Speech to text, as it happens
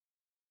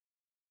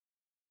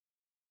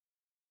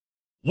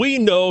We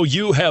know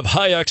you have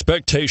high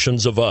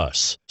expectations of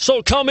us,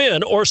 so come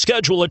in or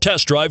schedule a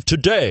test drive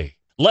today.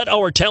 Let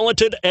our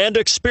talented and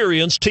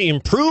experienced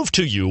team prove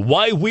to you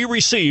why we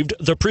received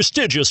the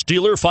prestigious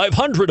Dealer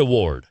 500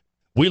 Award.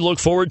 We look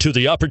forward to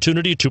the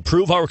opportunity to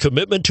prove our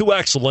commitment to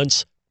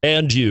excellence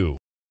and you.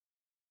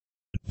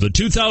 The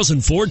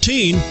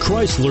 2014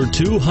 Chrysler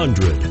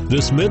 200.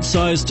 This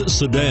mid-sized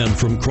sedan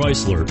from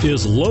Chrysler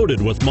is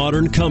loaded with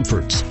modern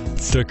comforts.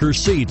 Thicker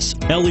seats,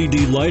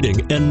 LED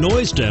lighting, and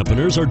noise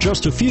dampeners are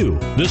just a few.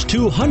 This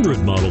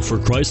 200 model for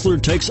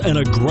Chrysler takes an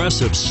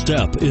aggressive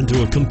step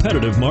into a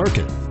competitive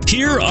market.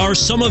 Here are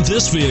some of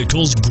this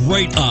vehicle's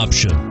great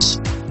options: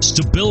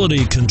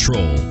 stability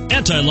control,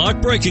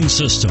 anti-lock braking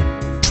system,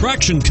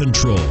 traction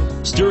control,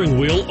 steering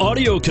wheel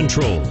audio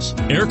controls,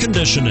 air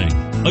conditioning,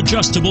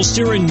 adjustable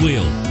steering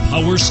wheel,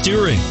 power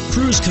steering,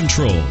 cruise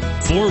control,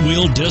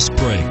 four-wheel disc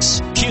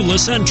brakes,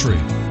 keyless entry.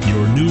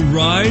 Your new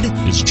ride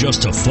is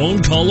just a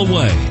phone call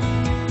away.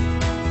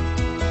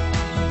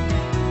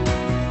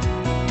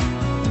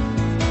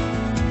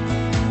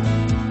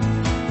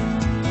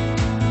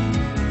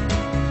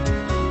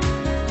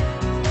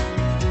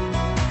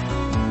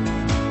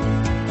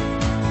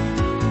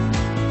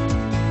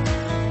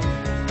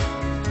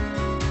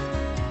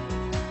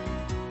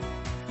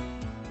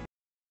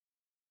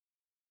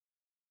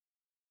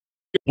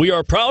 We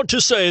are proud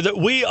to say that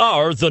we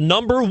are the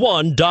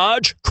 #1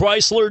 Dodge,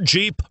 Chrysler,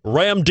 Jeep,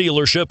 Ram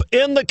dealership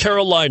in the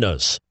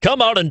Carolinas.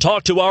 Come out and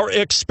talk to our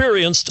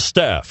experienced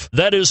staff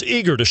that is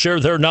eager to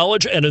share their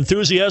knowledge and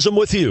enthusiasm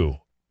with you.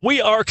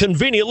 We are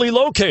conveniently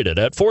located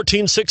at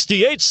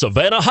 1468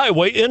 Savannah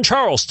Highway in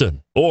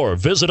Charleston. Or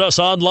visit us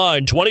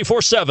online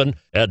 24/7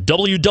 at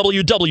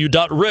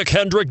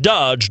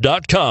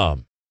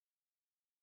www.rickhendrickdodge.com.